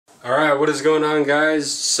Alright, what is going on,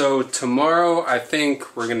 guys? So tomorrow I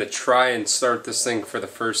think we're gonna try and start this thing for the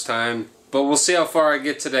first time, but we'll see how far I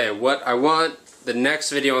get today. What I want the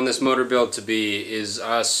next video on this motor build to be is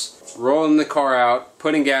us rolling the car out,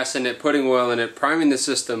 putting gas in it, putting oil in it, priming the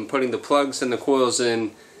system, putting the plugs and the coils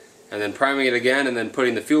in, and then priming it again, and then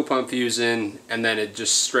putting the fuel pump fuse in, and then it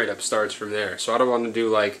just straight up starts from there. So I don't want to do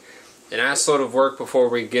like an assload of work before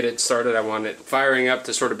we get it started. I want it firing up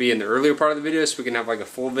to sort of be in the earlier part of the video so we can have like a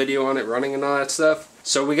full video on it running and all that stuff.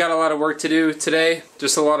 So we got a lot of work to do today,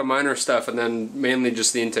 just a lot of minor stuff, and then mainly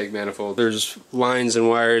just the intake manifold. There's lines and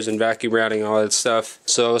wires and vacuum routing, all that stuff.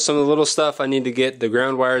 So some of the little stuff, I need to get the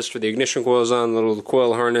ground wires for the ignition coils on, the little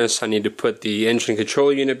coil harness. I need to put the engine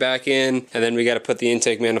control unit back in, and then we got to put the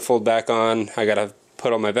intake manifold back on. I got to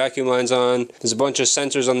put all my vacuum lines on. There's a bunch of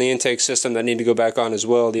sensors on the intake system that need to go back on as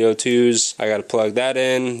well, the O2s. I got to plug that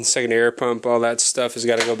in, secondary air pump, all that stuff has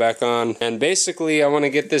got to go back on. And basically I want to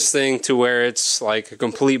get this thing to where it's like a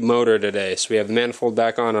complete motor today. So we have the manifold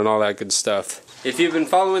back on and all that good stuff. If you've been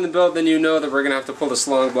following the build, then you know that we're going to have to pull this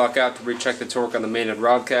long block out to recheck the torque on the main and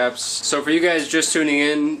rod caps. So for you guys just tuning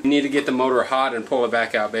in, you need to get the motor hot and pull it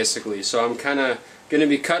back out basically. So I'm kind of going to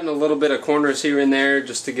be cutting a little bit of corners here and there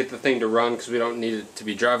just to get the thing to run, because we don't need it to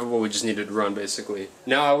be drivable, we just need it to run basically.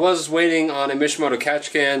 Now I was waiting on a Mishimoto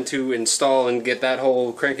catch can to install and get that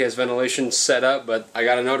whole crankcase ventilation set up, but I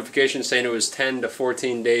got a notification saying it was 10 to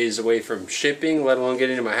 14 days away from shipping, let alone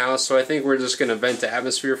getting to my house, so I think we're just going to vent to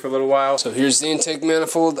atmosphere for a little while. So here's the intake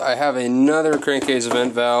manifold. I have another crankcase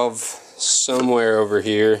vent valve somewhere over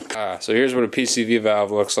here. So here's what a PCV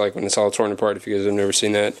valve looks like when it's all torn apart, if you guys have never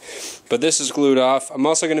seen that. But this is glued off. I'm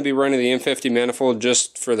also going to be running the M50 manifold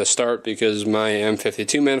just for the start, because my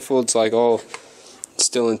M52 manifold's like all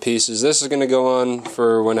still in pieces. This is going to go on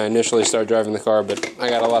for when I initially start driving the car, but I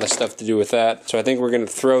got a lot of stuff to do with that. So I think we're going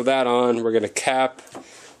to throw that on. We're going to cap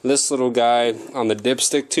this little guy on the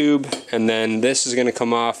dipstick tube, and then this is going to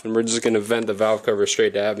come off, and we're just going to vent the valve cover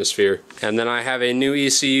straight to atmosphere. And then I have a new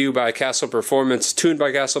ECU by Castle Performance, tuned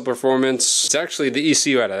by Castle Performance. It's actually the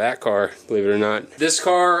ECU out of that car, believe it or not. This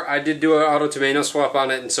car, I did do an auto to manual swap on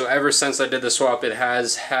it, and so ever since I did the swap, it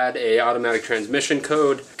has had a automatic transmission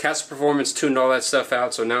code. Castle Performance tuned all that stuff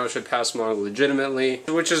out, so now it should pass smog legitimately,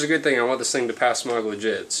 which is a good thing. I want this thing to pass smog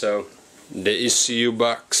legit. So the ECU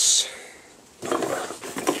box,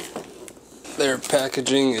 their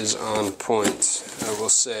packaging is on point, I will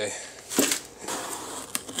say.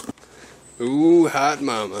 Ooh, hot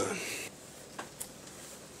mama.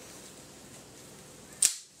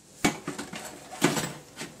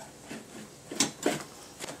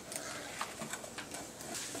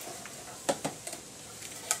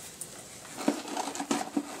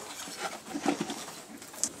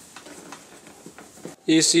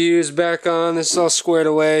 ECU is back on, this is all squared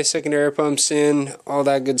away, secondary air pumps in, all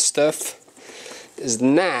that good stuff is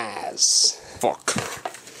nice. Fuck.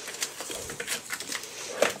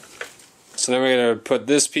 So now we're going to put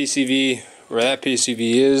this PCV where that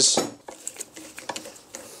PCV is.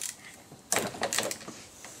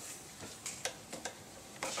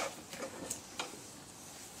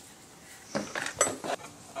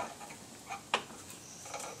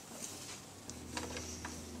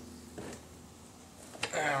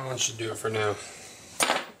 I want you to do it for now.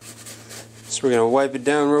 So we're going to wipe it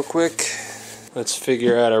down real quick. Let's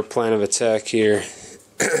figure out our plan of attack here.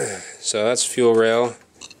 So that's fuel rail,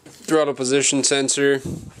 throttle position sensor.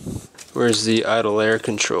 Where's the idle air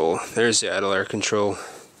control? There's the idle air control.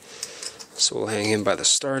 So we'll hang him by the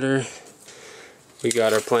starter. We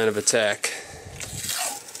got our plan of attack.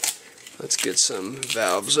 Let's get some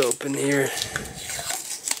valves open here.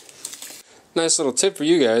 Nice little tip for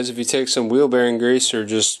you guys: if you take some wheel bearing grease or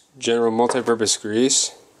just general multi-purpose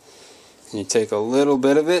grease, and you take a little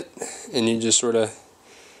bit of it and you just sort of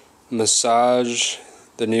massage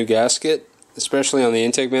the new gasket, especially on the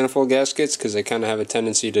intake manifold gaskets, because they kind of have a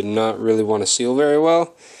tendency to not really want to seal very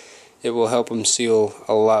well, it will help them seal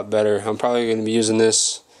a lot better. I'm probably going to be using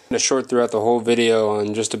this in a short throughout the whole video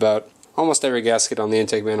on just about almost every gasket on the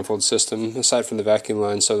intake manifold system, aside from the vacuum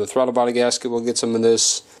line. So the throttle body gasket will get some of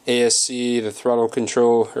this, ASC, the throttle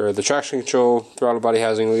control, or the traction control, throttle body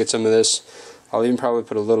housing will get some of this. I'll even probably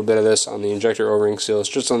put a little bit of this on the injector O-ring seals,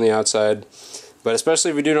 just on the outside. But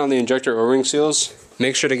especially if we do it on the injector O-ring seals,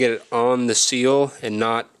 make sure to get it on the seal and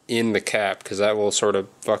not in the cap, because that will sort of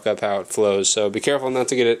fuck up how it flows. So be careful not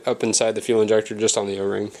to get it up inside the fuel injector, just on the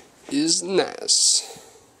O-ring. Is nice.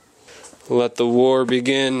 Let the war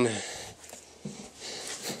begin.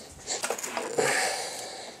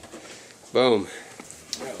 Boom.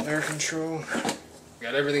 Got air control.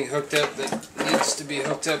 Got everything hooked up that needs to be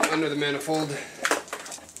hooked up under the manifold. Get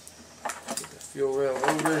the fuel rail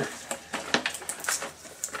over.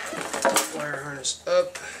 Wire harness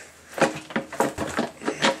up.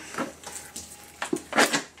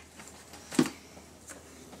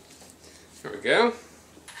 There we go.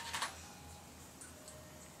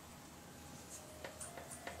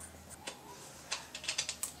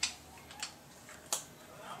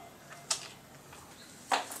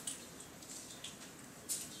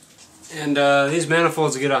 And these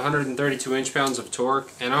manifolds get 132 inch-pounds of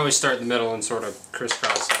torque, and I always start in the middle and sort of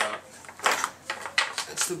crisscross it out.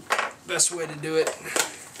 That's the best way to do it.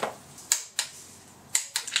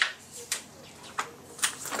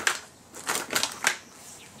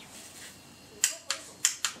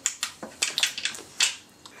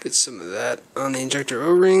 Get some of that on the injector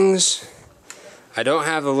O-rings. I don't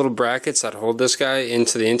have the little brackets that hold this guy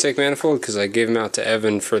into the intake manifold because I gave them out to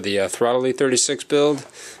Evan for the Throttle E36 build.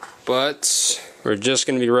 But we're just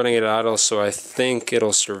going to be running it idle, so I think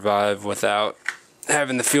it'll survive without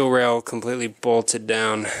having the fuel rail completely bolted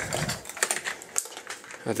down.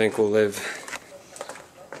 I think we'll live.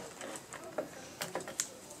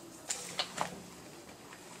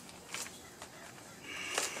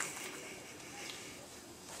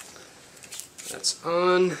 That's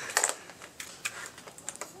on.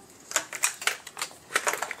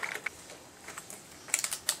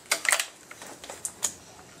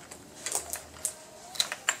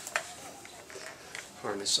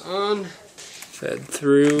 Harness on, fed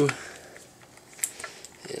through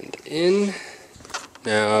and in.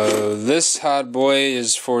 Now this hot boy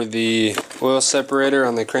is for the oil separator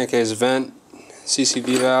on the crankcase vent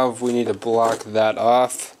CCV valve. We need to block that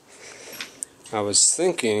off. I was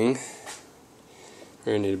thinking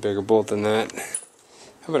we're going to need a bigger bolt than that.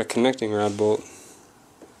 How about a connecting rod bolt?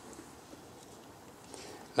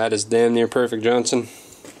 That is damn near perfect, Johnson.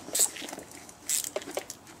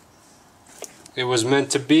 It was meant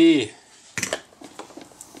to be.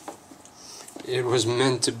 It was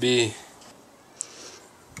meant to be.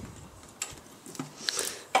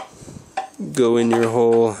 Go in your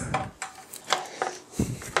hole.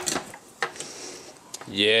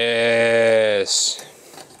 Yes.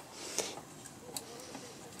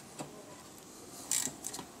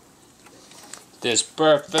 This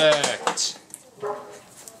perfect.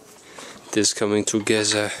 This coming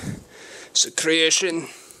together. It's a creation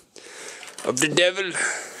of the devil.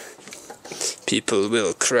 People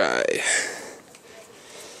will cry.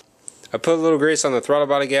 I put a little grease on the throttle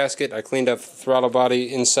body gasket. I cleaned up the throttle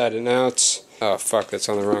body inside and out. Oh fuck, that's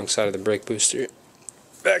on the wrong side of the brake booster.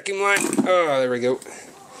 Vacuum line. Oh, there we go.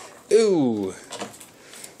 Ooh.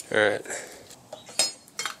 Alright.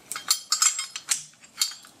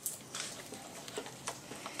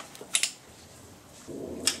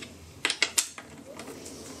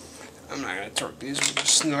 I'm not gonna torque these, we'll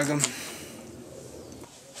just snug them.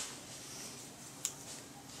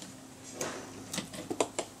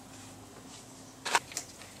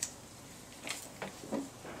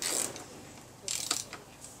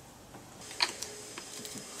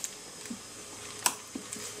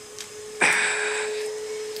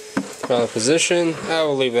 Throttle position, I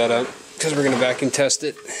will leave that up because we're going to vacuum test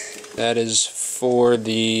it. That is for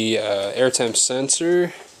the air temp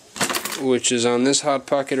sensor, which is on this hot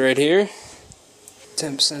pocket right here.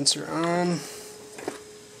 Temp sensor on.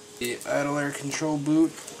 The idle air control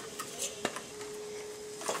boot.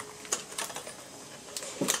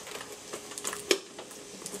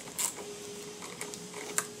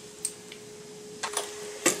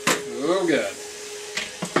 Oh god.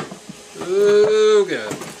 Oh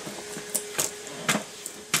god.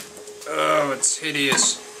 Oh, it's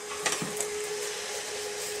hideous.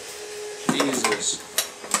 Jesus.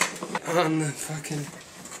 On the fucking...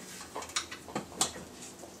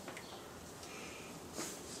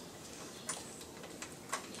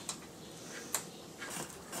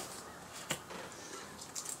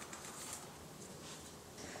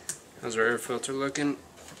 How's our air filter looking?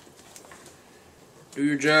 Do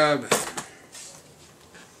your job.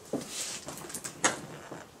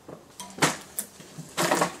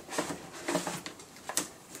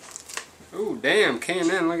 Oh damn,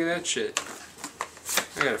 Canon, look at that shit.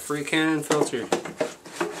 I got a free Canon filter.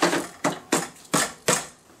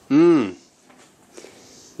 Mmm.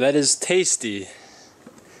 That is tasty.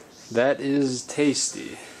 That is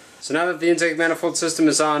tasty. So now that the intake manifold system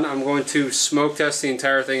is on, I'm going to smoke test the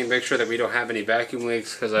entire thing and make sure that we don't have any vacuum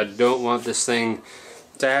leaks, because I don't want this thing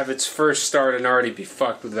to have its first start and already be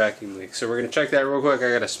fucked with vacuum leaks. So we're going to check that real quick.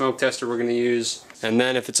 I got a smoke tester we're going to use. And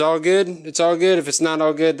then if it's all good, it's all good. If it's not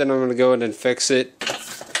all good, then I'm going to go in and fix it.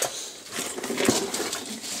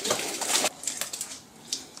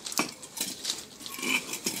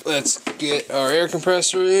 Let's get our air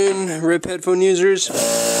compressor in, RIP headphone users.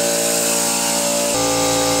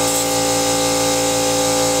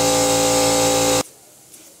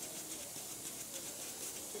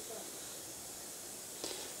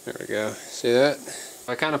 There we go, see that?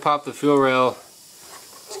 I kind of popped the fuel rail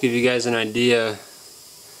to give you guys an idea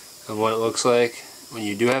of what it looks like when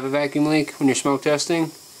you do have a vacuum leak when you're smoke testing.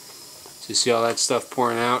 So you see all that stuff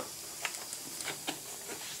pouring out.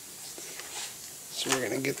 So we're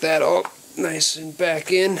going to get that all nice and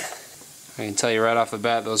back in. I can tell you right off the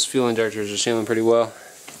bat, those fuel injectors are sealing pretty well,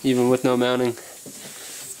 even with no mounting.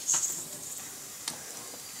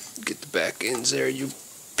 Get the back ends there, you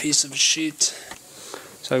piece of shit.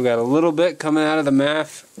 So I've got a little bit coming out of the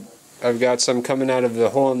MAF. I've got some coming out of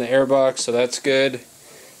the hole in the airbox, so that's good.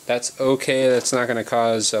 That's okay. That's not going to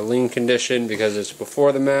cause a lean condition because it's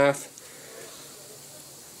before the MAF.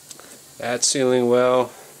 That's sealing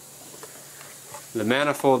well. The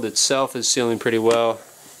manifold itself is sealing pretty well.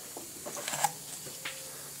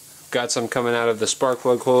 Got some coming out of the spark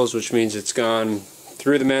plug holes, which means it's gone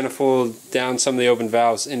through the manifold, down some of the open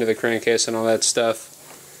valves, into the crankcase and all that stuff.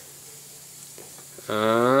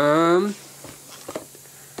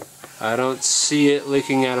 I don't see it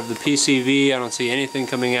leaking out of the PCV. I don't see anything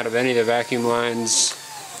coming out of any of the vacuum lines.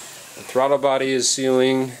 The throttle body is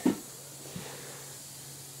sealing.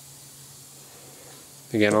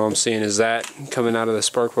 Again, all I'm seeing is that coming out of the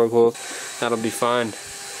spark plug hole. That'll be fine.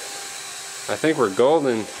 I think we're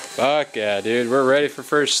golden. Fuck yeah, dude. We're ready for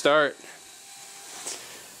first start.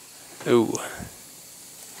 Ooh.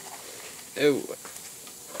 Ooh.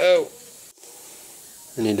 Oh.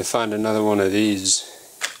 I need to find another one of these.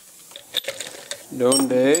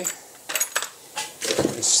 Donde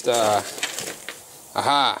está?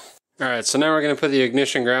 Aha! Alright, so now we're going to put the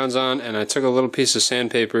ignition grounds on, and I took a little piece of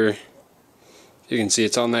sandpaper. You can see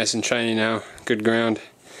it's all nice and shiny now. Good ground.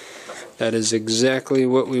 That is exactly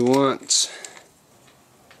what we want.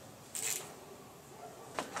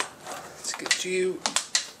 Let's get you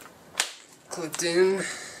clipped in.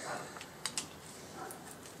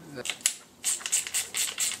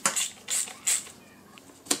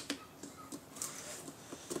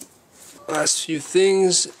 Last few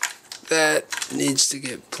things that needs to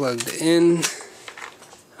get plugged in.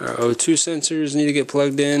 Our O2 sensors need to get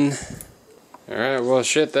plugged in. Alright, well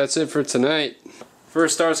shit, that's it for tonight.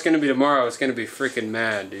 First start's gonna be tomorrow. It's gonna be freaking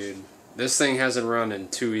mad, dude. This thing hasn't run in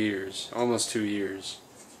 2 years. Almost 2 years.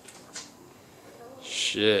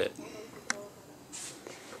 Shit.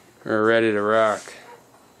 We're ready to rock.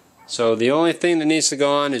 So the only thing that needs to go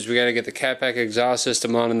on is we gotta get the cat pack exhaust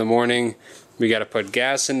system on in the morning. We gotta put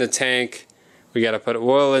gas in the tank. We gotta put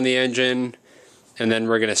oil in the engine. And then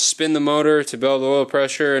we're gonna spin the motor to build oil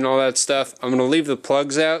pressure and all that stuff. I'm gonna leave the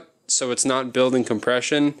plugs out so it's not building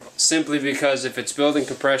compression. Simply because if it's building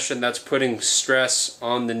compression, that's putting stress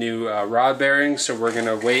on the new rod bearings. So we're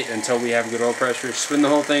gonna wait until we have good oil pressure. Spin the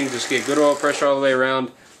whole thing, just get good oil pressure all the way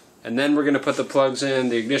around. And then we're gonna put the plugs in,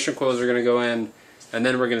 the ignition coils are gonna go in. And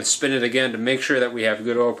then we're gonna spin it again to make sure that we have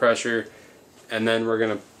good oil pressure. And then we're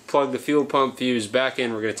gonna plug the fuel pump fuse back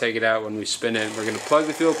in. We're going to take it out when we spin it. We're going to plug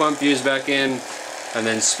the fuel pump fuse back in and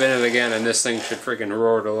then spin it again, and this thing should freaking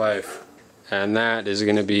roar to life. And that is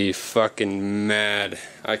going to be fucking mad.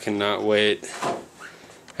 I cannot wait.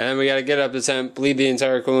 And then we got to get up to temp, bleed the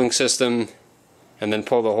entire cooling system, and then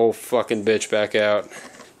pull the whole fucking bitch back out.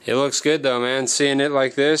 It looks good though, man. Seeing it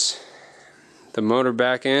like this, the motor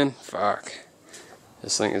back in, fuck.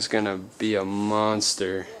 This thing is going to be a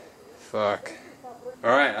monster. Fuck.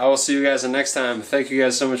 Alright, I will see you guys the next time. Thank you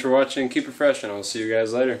guys so much for watching. Keep it fresh, and I will see you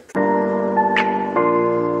guys later.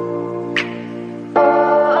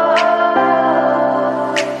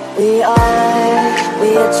 We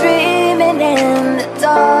are dreaming in the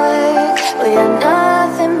dark. We are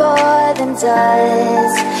nothing more than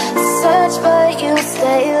dust.